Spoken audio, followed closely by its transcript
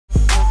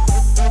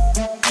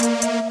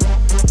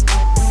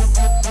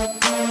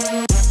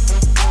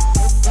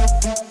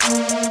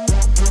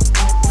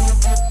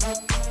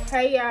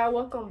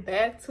welcome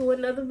back to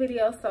another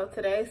video. So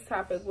today's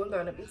topic, we're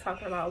going to be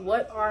talking about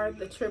what are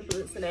the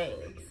triplets'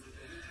 names.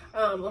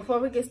 Before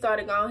we get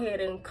started, go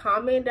ahead and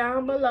comment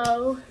down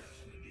below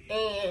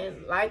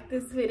and like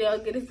this video,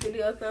 give this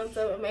video a thumbs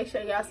up, and make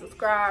sure y'all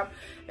subscribe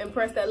and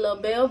press that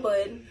little bell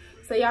button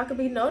so y'all can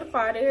be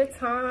notified every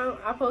time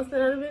I post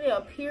another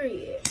video,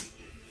 period.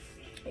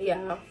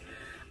 Yeah.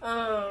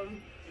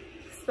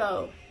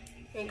 So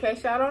in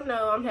case y'all don't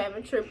know, I'm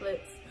having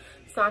triplets.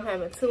 So I'm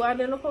having 2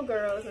 identical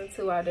girls and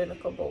 2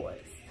 identical boys.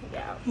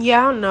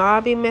 Y'all know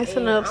I'll be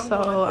messing up,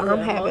 so I'm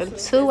having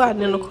 2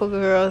 identical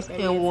girls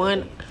and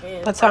 1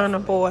 paternal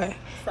boy.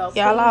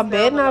 Y'all, I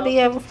bet not be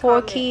having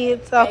 4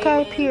 kids,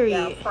 okay? Period.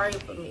 Y'all pray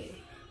for me.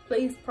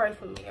 Please pray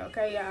for me,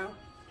 okay, y'all?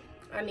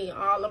 I need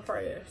all the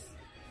prayers.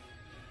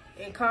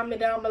 And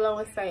comment down below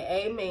and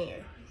say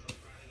amen.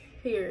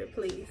 Period,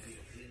 please.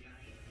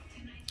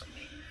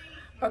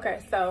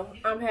 Okay, so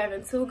I'm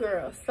having 2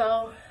 girls.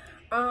 So,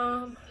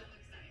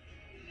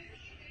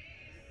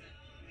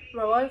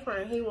 my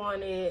boyfriend, he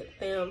wanted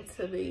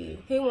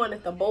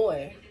the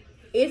boy,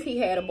 if he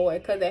had a boy,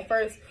 because at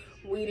first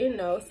we didn't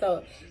know.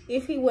 So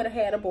if he would have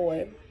had a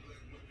boy,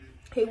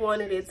 he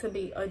wanted it to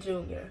be a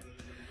junior.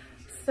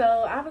 So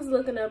I was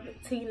looking up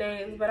T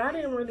names, but I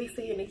didn't really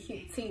see any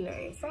cute T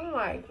names. So I'm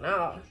like,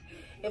 no,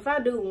 if I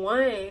do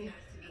one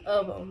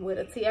of them with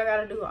a T, I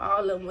gotta do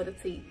all of them with a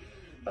T,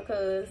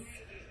 because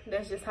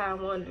that's just how I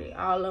wanted it.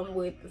 All of them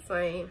with the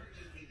same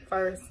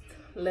first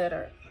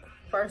letter.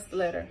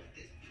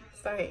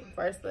 Same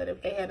first letter.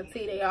 If they had a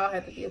T, they all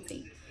had to be a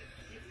T.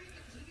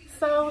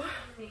 So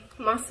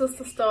my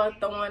sister started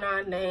throwing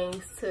our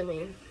names to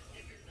me,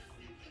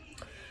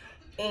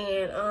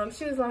 and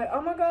she was like,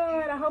 "Oh my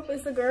God, I hope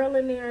it's a girl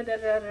in there." Da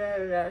da da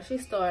da da. She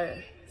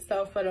started.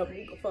 So for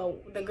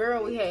the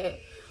girl, we had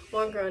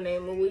one girl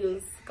named, and we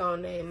was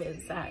gonna name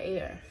it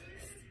Zaire.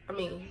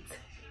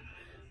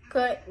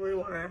 Cut,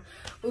 rewind.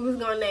 We was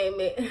gonna name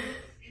it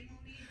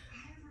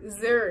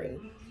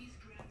Zuri.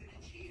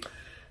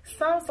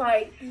 So I was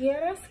like, yeah,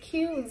 that's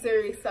cute,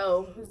 Zuri.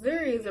 So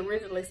Zuri is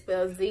originally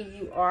spelled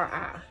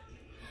Z-U-R-I.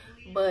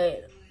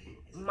 But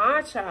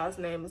my child's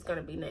name is going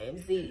to be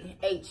named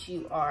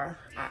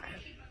Z-H-U-R-I.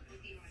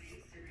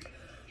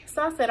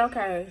 So I said,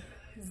 okay,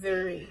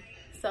 Zuri.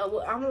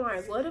 So I'm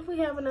like, what if we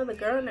have another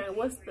girl name?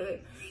 What's the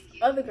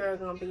other girl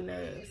going to be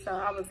named? So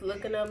I was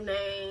looking up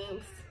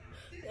names.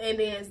 And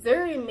then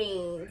Zuri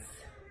means,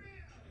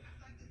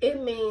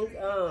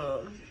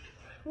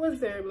 what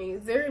Zuri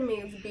means? Zuri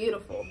means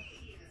beautiful.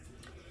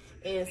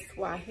 In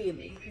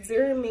Swahili.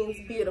 Zuri means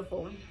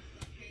beautiful.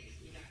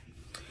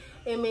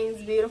 It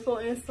means beautiful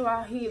in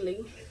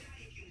Swahili.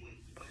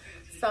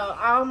 So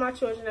all my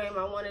children's name,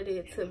 I wanted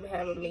it to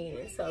have a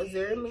meaning. So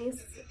Zuri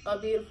means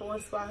beautiful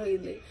in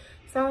Swahili.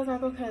 So I was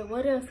like, okay,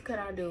 what else could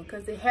I do?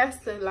 Because it has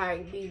to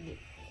like be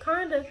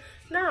kind of,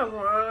 not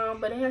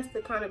wrong, but it has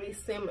to kind of be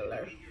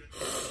similar.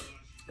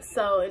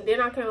 So, and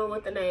then I came up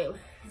with the name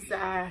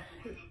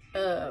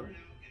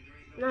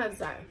not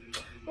Zaire.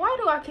 Why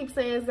do I keep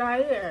saying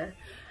Zaire?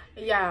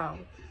 Y'all,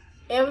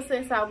 ever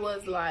since I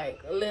was like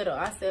little,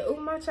 I said, "Ooh,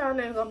 my child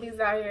name gonna be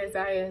Zaire,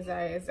 Zaire,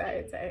 Zaire,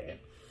 Zaire, Zaire."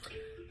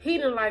 He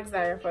didn't like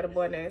Zaire for the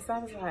boy name, so I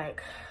was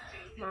like,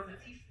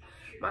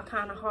 my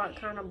kind of heart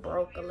kind of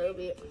broke a little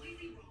bit.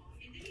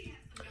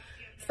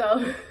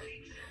 So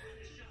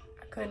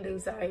I couldn't do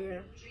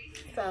Zaire.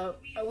 So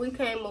we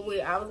came up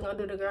with, I was gonna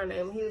do the girl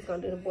name, he was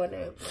gonna do the boy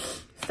name.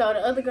 So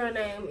the other girl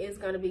name is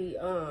gonna be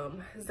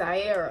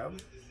Zaire.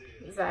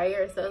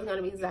 Zaire. So it's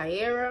gonna be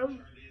Zaire.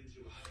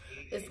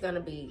 It's gonna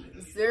be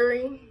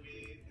Zuri,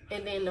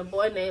 and then the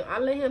boy name, I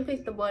let him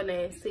pick the boy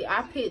name. See,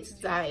 I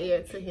pitched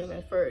Zaire to him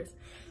at first,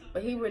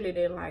 but he really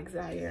didn't like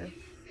Zaire.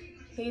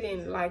 He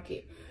didn't like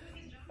it.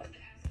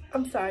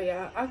 I'm sorry,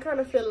 y'all. I kind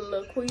of feel a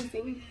little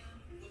queasy.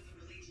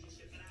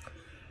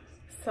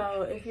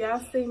 So if y'all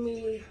see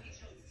me,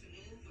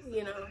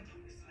 you know,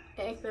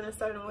 acting a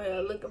certain way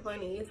or looking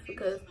funny, it's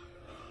because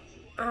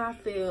I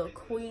feel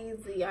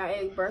queasy. I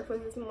ate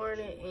breakfast this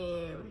morning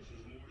and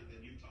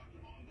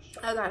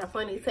I got a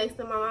funny taste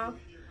in my mouth.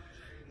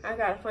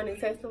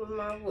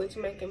 Which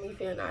making me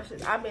feel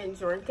nauseous. I've been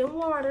drinking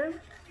water,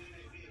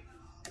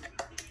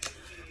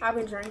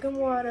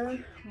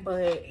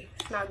 but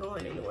it's not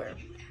going anywhere.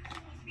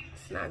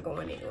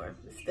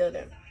 It's still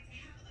there.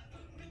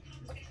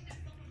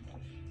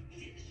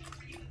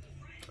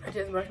 I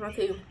just brushed my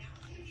teeth.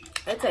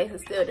 That taste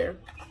is still there.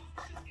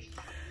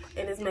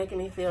 And it's making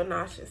me feel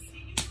nauseous.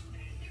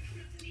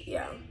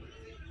 Yeah.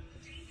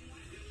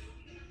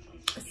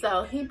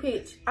 So he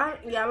pitched.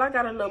 Y'all, I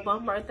got a little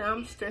bump right there.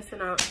 I'm stressing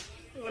out.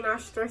 When I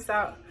stress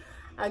out,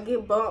 I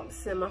get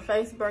bumps and my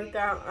face breaks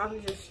out.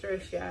 I'm just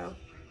stressed, y'all.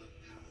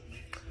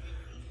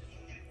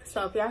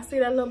 So if y'all see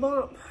that little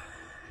bump,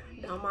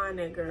 don't mind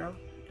that, girl.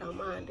 Don't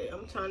mind it.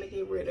 I'm trying to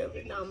get rid of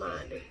it. Don't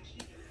mind it.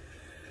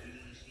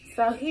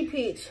 So he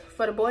pitched,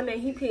 for the boy name,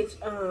 he pitched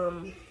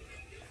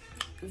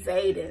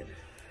Zayden.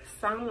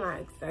 So I'm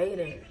like,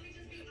 Zayden.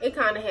 It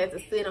kind of had to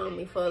sit on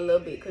me for a little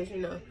bit because, you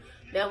know,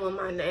 that was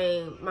my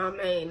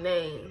main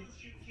name.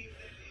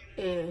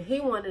 And he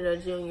wanted a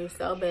junior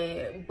so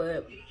bad,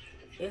 but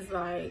It's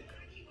like,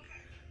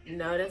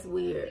 no, that's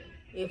weird.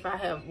 If I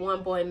have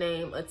one boy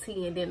named a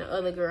T and then the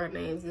other girl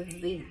names is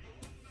Z.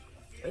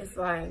 It's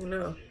like,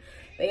 no.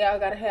 They all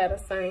gotta have the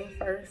same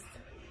first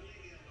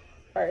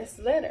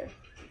letter.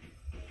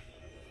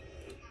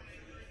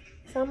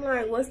 So I'm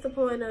like, what's the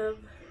point of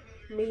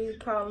me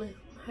calling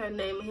her,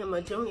 naming him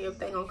a Junior if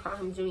they gonna call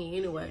him Junior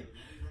anyway?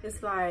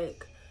 It's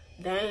like,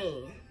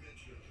 dang,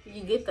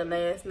 you get the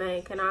last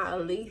name. Can I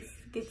at least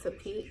get to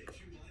pick?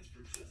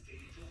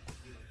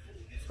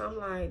 So I'm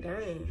like,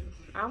 dang,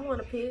 I want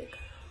to pick.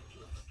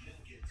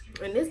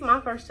 And this is my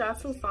first child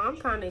too, so I'm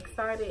kind of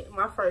excited.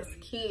 My first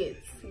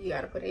kids, you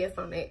gotta put S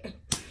on that.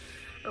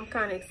 I'm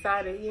kind of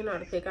excited, you know,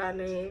 to pick our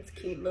names,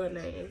 cute little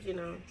names, you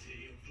know.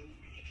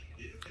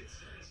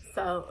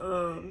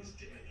 So,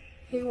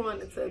 he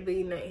wanted to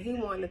be named, he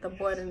wanted the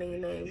boy to be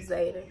named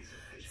Zayden.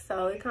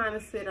 So it kind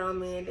of sit on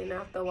me, and then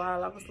after a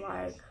while I was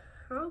like,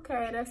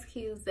 okay, that's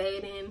cute.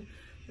 Zayden,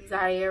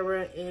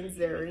 Zaira, and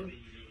Zuri.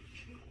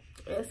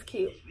 That's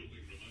cute.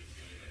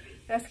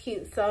 That's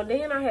cute. So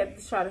then I had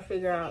to try to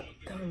figure out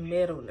the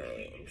middle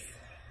names.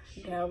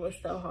 That was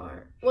so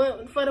hard.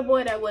 Well, for the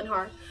boy, that wasn't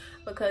hard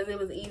because it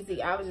was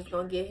easy. I was just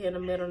going to give him the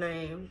middle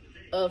name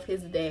of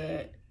his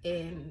dad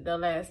and the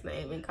last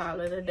name and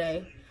call it a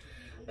day.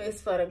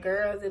 It's for the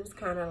girls, it was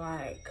kind of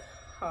like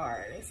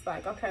hard. It's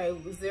like, okay,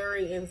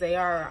 Zuri and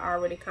Zayara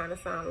already kind of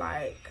sound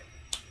like,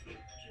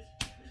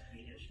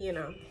 you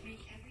know,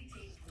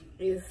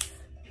 it's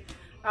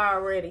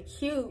already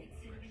cute.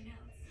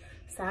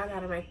 So I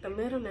gotta make the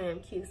middle name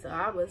cute. So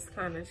I was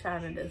kind of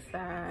trying to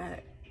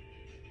decide.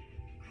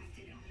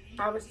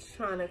 I'm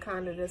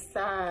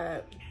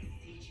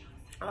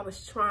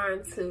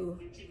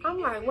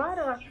like, why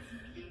do I,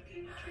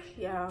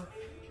 y'all,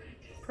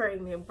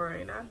 pregnant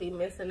brain, I be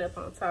messing up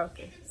on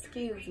talking.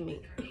 Excuse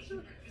me.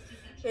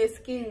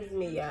 Excuse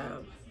me,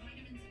 y'all.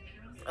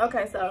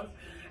 Okay, so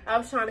I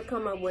was trying to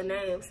come up with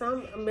names,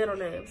 a middle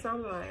name. So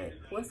I'm like,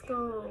 what's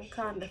gonna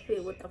kind of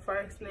fit with the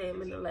first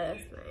name and the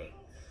last name?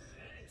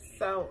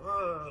 So,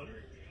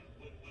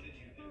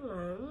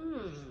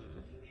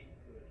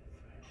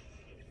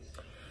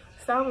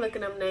 So I'm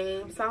looking up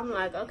names. So I'm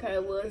like, okay,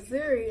 well,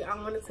 Zuri, I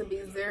want it to be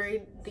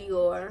Zuri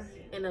Dior,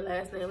 and the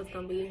last name is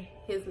gonna be,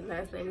 his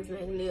last name is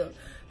McNeil.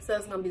 So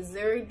it's gonna be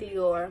Zuri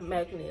Dior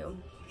McNeil.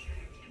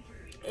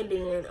 And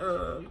then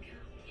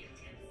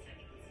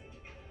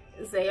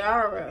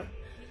Zayara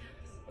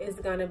is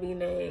gonna be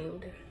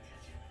named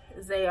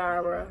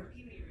Zayara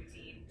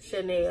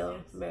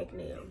Chanel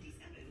McNeil.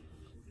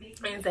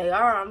 And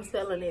Zayara, I'm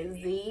spelling it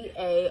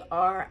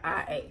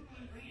Z-A-R-I-A.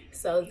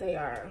 So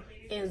Zayara.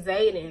 And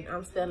Zayden,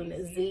 I'm spelling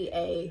it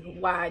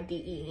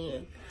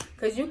Z-A-Y-D-E-N.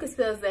 Because you can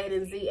spell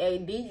Zayden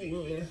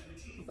Z-A-D-E-N.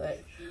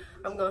 But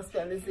I'm going to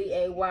spell it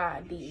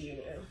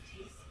Z-A-Y-D-E-N.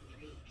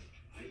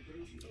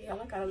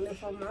 Y'all, I got to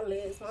lift up my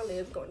legs. My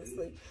legs going to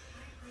sleep.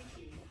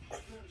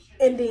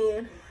 And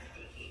then,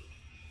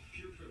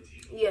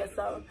 yeah,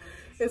 so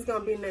it's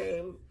going to be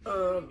named,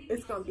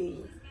 it's going to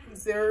be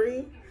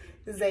Zuri,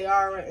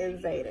 Zayara,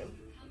 and Zayden.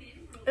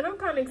 And I'm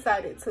kind of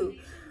excited too.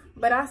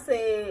 But I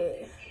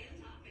said,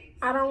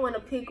 I don't want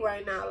to pick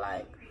right now,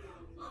 like,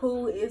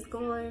 who is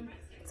going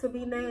to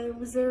be named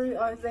Zuri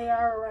or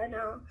Zayara right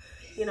now.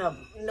 You know,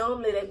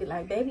 normally they'd be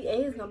like, baby A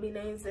is going to be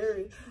named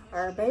Zuri,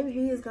 or baby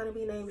B is going to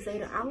be named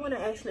Zayden. I want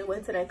to actually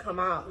wait till they come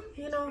out,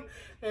 you know,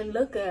 and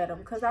look at them,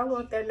 because I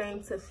want their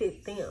name to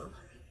fit them.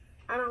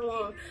 I don't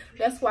want,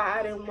 that's why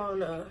I didn't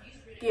want to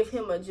give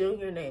him a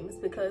junior name. It's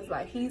because,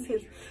 like, he's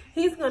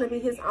going to be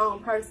his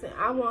own person.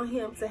 I want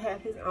him to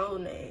have his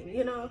own name,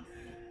 you know.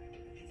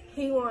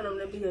 He want him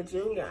to be a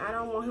junior. I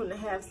don't want him to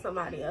have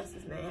somebody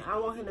else's name. I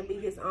want him to be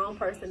his own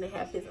person and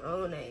have his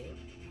own name.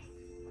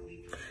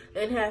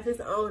 And have his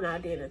own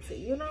identity,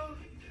 you know?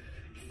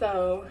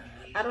 So,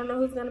 I don't know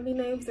who's going to be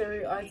named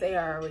Zuri or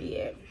Zayara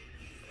yet.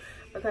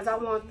 Because I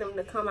want them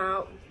to come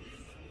out.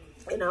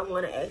 And I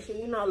want to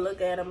actually, you know, look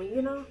at them. And,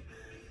 you know,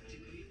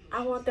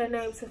 I want their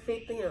name to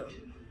fit them.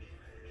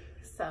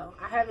 So,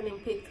 I haven't even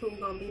picked who's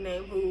going to be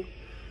named who.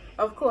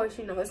 Of course,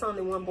 you know, it's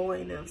only one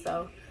boy in them.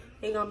 So,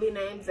 he's going to be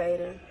named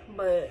Zayden.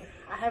 But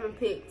I haven't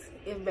picked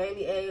if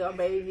baby A or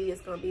baby B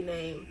is going to be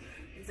named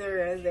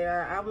Zuri or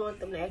Zayara. I want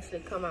them to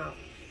actually come out.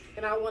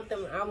 And I want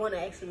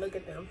to actually look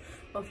at them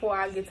before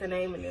I get to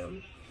naming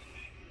them.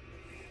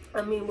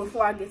 I mean,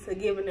 before I get to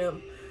giving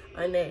them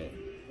a name.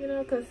 You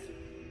know, because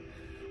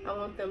I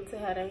want them to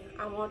have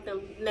I want their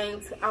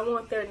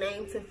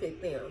name to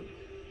fit them.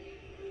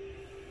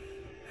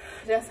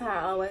 That's how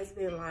I always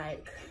been,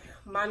 like,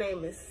 my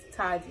name is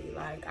Taji.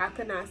 Like, I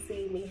could not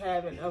see me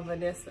having a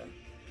Vanessa.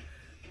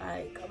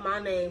 Like,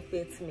 my name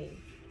fits me,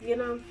 you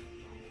know?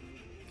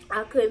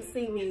 I couldn't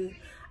see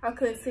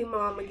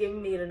mama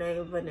giving me the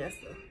name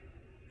Vanessa.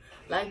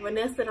 Like,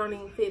 Vanessa don't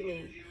even fit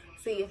me.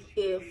 See,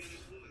 if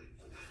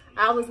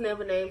I was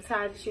never named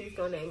Taji, she was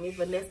gonna name me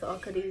Vanessa or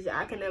Khadijah.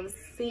 I can never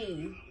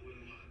see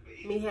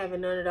me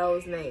having none of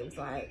those names.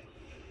 Like,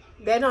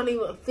 they don't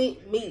even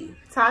fit me.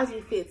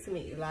 Taji fits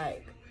me.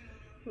 Like,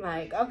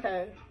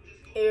 okay,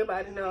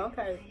 everybody know,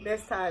 okay,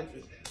 that's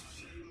Taji.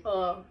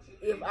 Or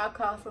if I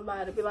call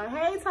somebody, be like,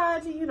 hey,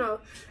 Taji, you know,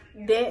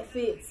 that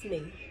fits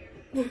me.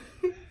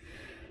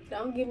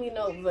 Don't give me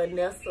no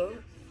Vanessa.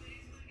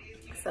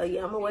 So,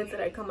 yeah, I'm going to wait till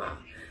they come out.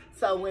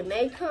 So, when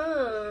they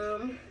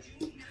come,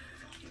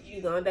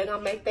 they're going to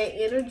make that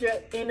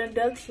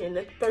introduction,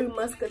 the 3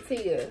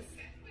 Musketeers.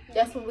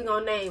 That's what we're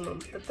going to name them,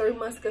 the 3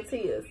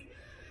 Musketeers.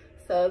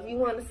 So, if you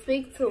want to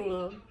speak to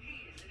them,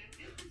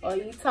 or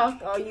you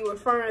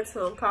referring to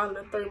them, calling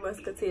the 3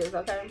 Musketeers,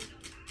 okay?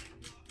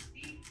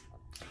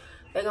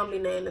 They're going to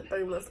be named the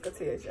 3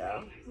 Musketeers,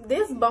 y'all.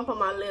 This bump on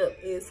my lip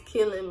is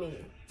killing me.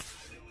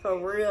 For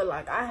real.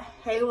 Like, I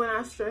hate when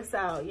I stress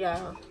out,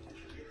 y'all.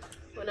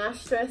 When I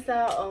stress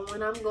out or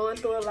when I'm going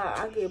through a lot,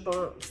 I get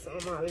bumps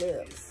on my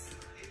lips.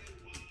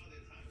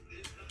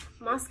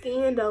 My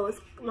skin, though,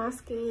 my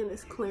skin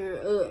is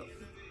clearing up.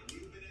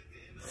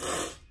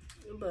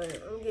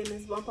 But I'm getting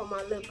this bump on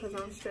my lip because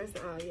I'm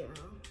stressing out, y'all.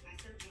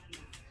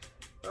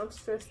 I'm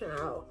stressing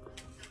out.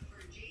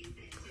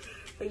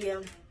 But,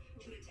 yeah.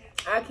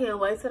 I can't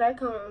wait till they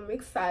come. I'm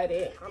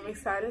excited. I'm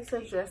excited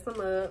to dress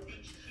them up.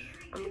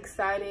 I'm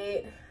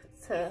excited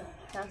to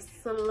have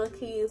some little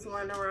kids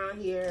running around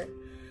here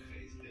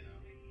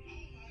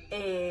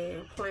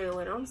and playing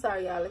with them. I'm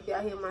sorry, y'all, if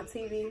y'all hear my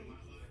TV.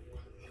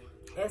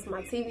 That's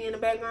my TV in the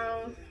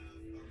background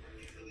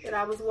that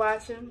I was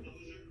watching.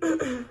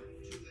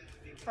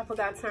 I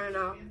forgot to turn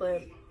off,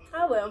 but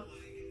oh well.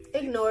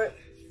 Ignore it.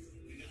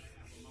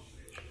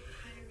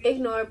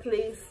 Ignore it,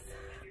 please.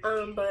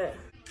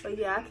 But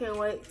yeah, I can't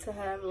wait to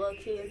have little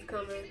kids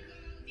coming.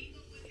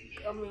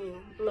 I mean,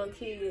 little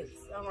kids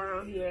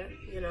around here,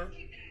 you know.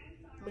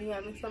 Me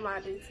having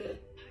somebody to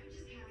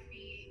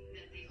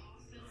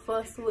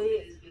fuss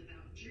with,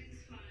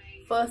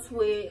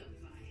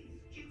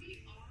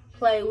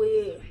 play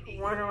with,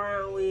 run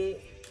around with.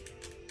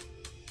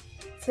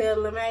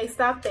 Tell them, hey,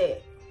 stop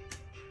that.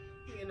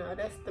 You know,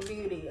 that's the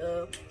beauty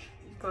of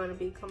going to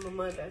become a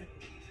mother.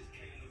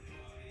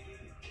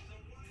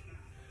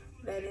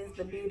 That is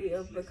the beauty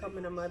of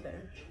becoming a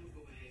mother.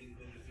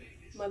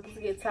 Mothers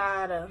get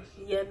tired of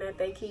yelling at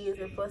their kids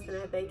and fussing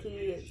at their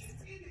kids.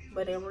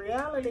 But in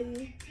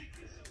reality,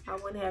 I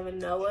wouldn't have it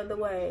no other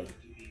way.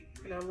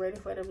 And I'm ready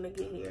for them to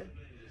get here.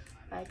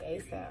 Like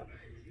ASAP.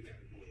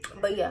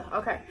 But yeah,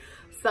 okay.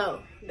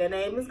 So, their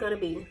name is going to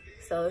be,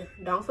 so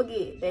don't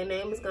forget, their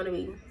name is going to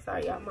be,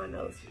 sorry y'all,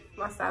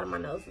 my side of my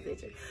nose is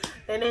itching.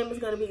 Their name is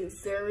going to be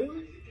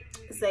Zuri,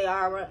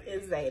 Zayara,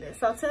 and Zayden.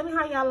 So tell me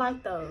how y'all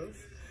like those.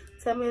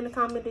 Tell me in the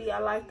comment, do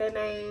y'all like that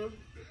name?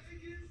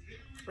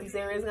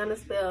 Zuri is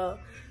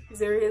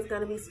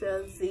gonna be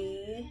spelled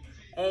Z-H-U-R-I,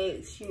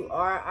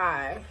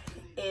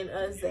 and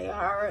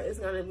Zayara is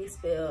gonna be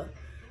spelled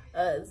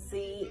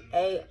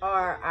Z-A-R-I-A,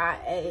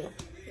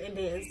 and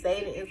then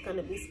Zayden is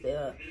gonna be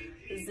spelled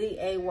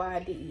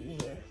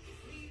Z-A-Y-D-E-N.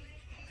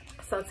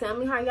 So tell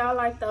me how y'all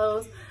like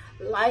those.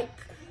 Like,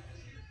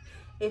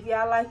 if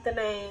y'all like the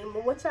name,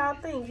 what y'all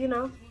think, you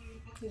know?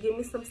 Give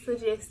me some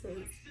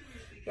suggestions.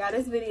 Y'all,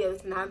 this video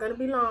is not going to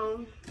be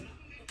long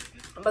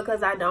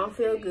because I don't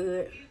feel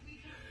good.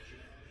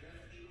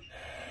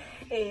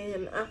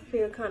 And I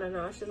feel kind of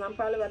nauseous. I'm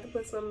probably about to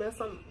put something else.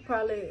 I'm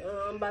probably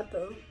about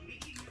to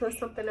put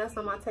something else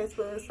on my taste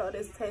buds so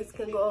this taste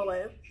can go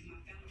away.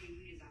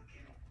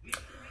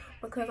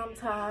 Because I'm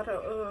tired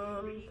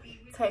of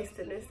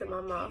tasting this in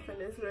my mouth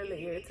and it's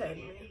really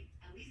irritating me.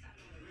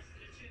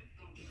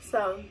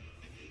 So,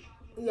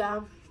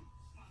 yeah.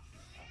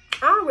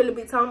 I don't really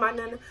be talking about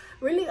nothing.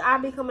 Really, I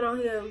be coming on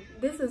here.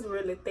 This is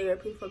really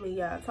therapy for me,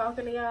 y'all.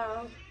 Talking to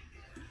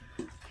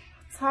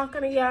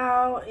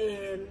y'all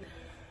and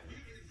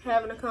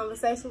having a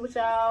conversation with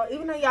y'all.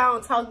 Even though y'all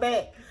don't talk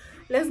back.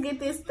 Let's get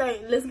this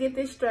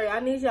straight. I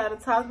need y'all to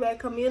talk back,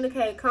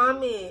 communicate,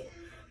 comment.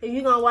 If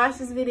you're gonna watch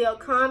this video,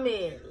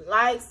 comment,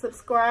 like,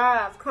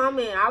 subscribe,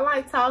 comment. I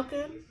like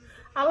talking.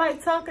 I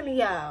like talking to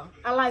y'all.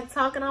 I like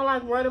talking. I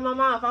like running my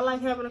mouth. I like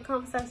having a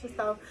conversation.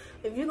 So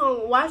if you're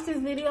going to watch this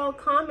video,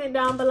 comment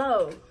down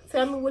below.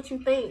 Tell me what you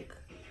think.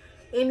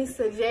 Any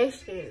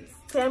suggestions.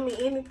 Tell me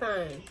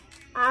anything.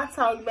 I'll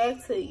talk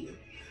back to you.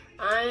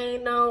 I'll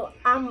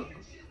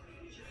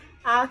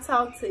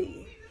talk to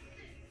you.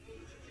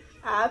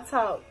 I'll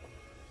talk.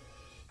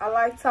 I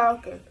like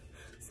talking.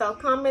 So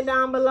comment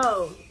down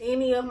below.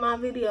 Any of my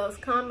videos,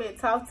 comment,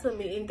 talk to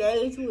me,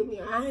 engage with me.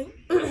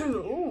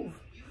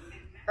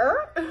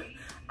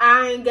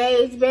 I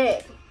engage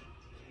back.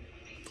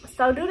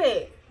 So do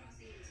that.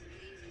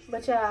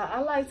 But y'all,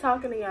 I like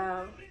talking to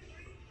y'all.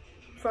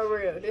 For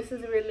real. This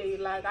is really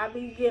like, I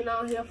be getting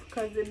on here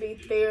because it be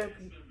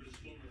therapy.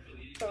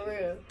 For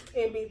real.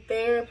 It be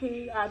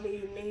therapy. I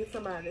be need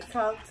somebody to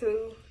talk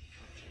to.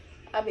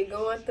 I be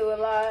going through a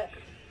lot.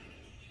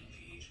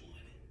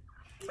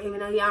 Even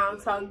though y'all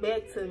don't talk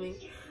back to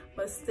me.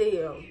 But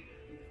still.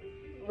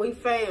 We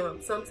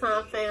fam.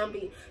 Sometimes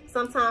family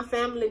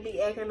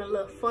be acting a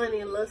little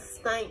funny, a little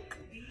stank.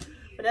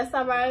 But that's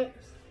alright.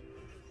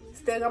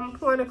 Still got my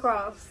point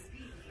across.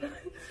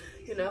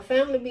 You know,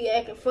 family be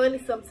acting funny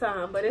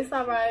sometimes, but it's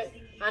alright.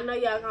 I know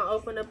y'all gonna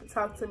open up and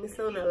talk to me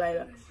sooner or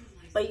later.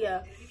 But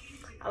yeah,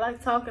 I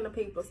like talking to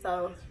people,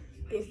 so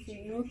if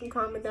you can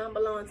comment down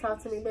below and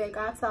talk to me back,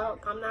 I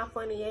talk. I'm not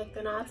funny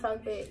acting, I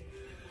talk back.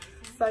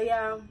 So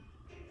y'all,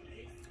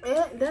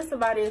 yeah, that's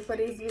about it for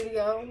this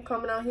video. I'm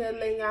coming out here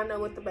letting y'all know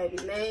what the baby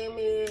name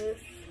is,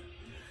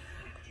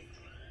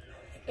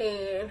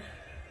 and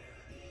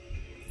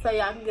so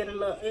y'all can get a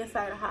little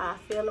insight of how I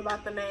feel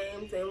about the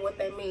names and what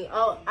they mean.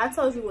 Oh, I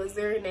told you what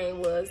Zuri name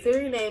was.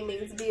 Zuri name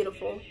means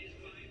beautiful.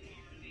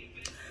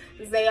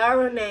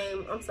 Zayara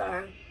name, I'm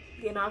sorry,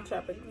 getting off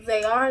topic.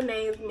 Zayara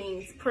name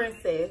means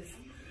princess,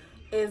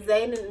 and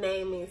Zayden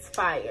name means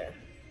fire.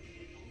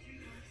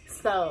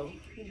 So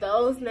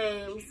those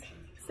names,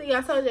 see,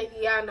 I told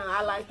y'all know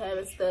I like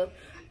having stuff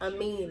a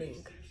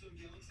meaning.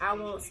 I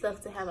want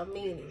stuff to have a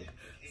meaning.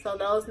 So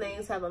those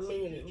names have a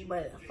meaning.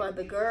 But for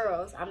the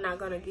girls, I'm not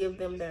going to give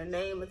them their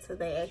name until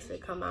they actually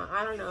come out.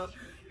 I don't know.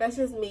 That's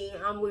just me.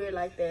 I'm weird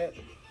like that.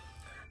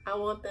 I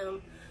want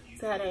them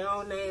to have their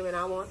own name, and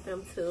I want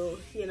them to,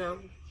 you know,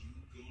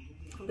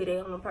 be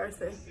their own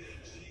person.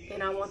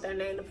 And I want their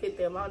name to fit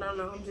them. I don't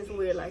know. I'm just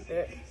weird like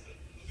that.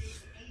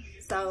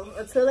 So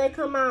until they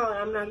come out,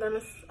 I'm not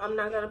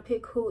gonna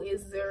pick who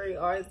is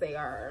Zuri or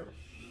Zayara.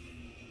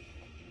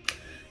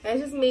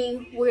 That's just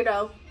me,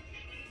 weirdo.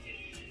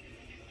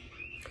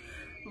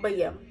 But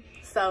yeah,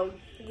 so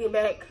get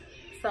back.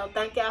 So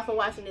thank y'all for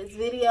watching this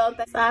video.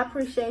 So I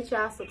appreciate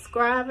y'all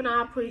subscribing.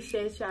 I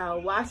appreciate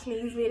y'all watching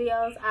these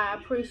videos. I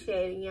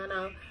appreciate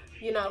it,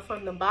 you know,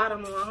 from the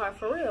bottom of my heart,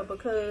 for real,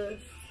 because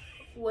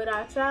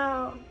without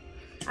y'all,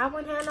 I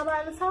wouldn't have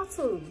nobody to talk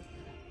to.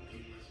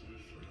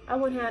 I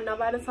wouldn't have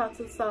nobody to talk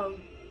to. So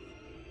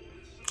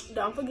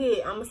don't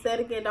forget, I'm gonna say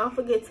it again, don't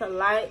forget to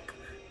like,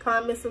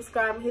 comment,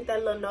 subscribe, and hit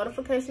that little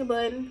notification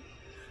button,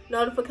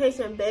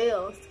 notification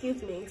bell,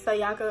 excuse me, so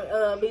y'all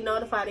can be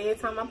notified every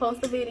time I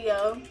post a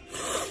video.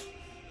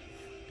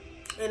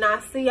 And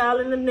I'll see y'all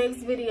in the next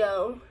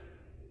video.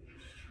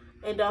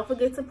 And don't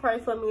forget to pray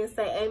for me and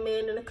say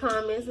amen in the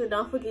comments, and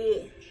don't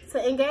forget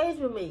to engage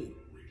with me.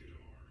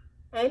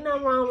 Ain't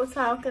nothing wrong with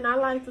talking. I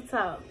like to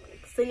talk.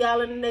 See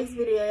y'all in the next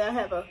video. Y'all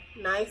have a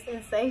nice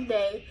and safe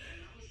day.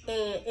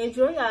 And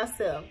enjoy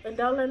yourself. And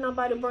don't let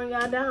nobody bring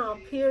y'all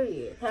down,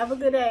 period. Have a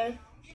good day.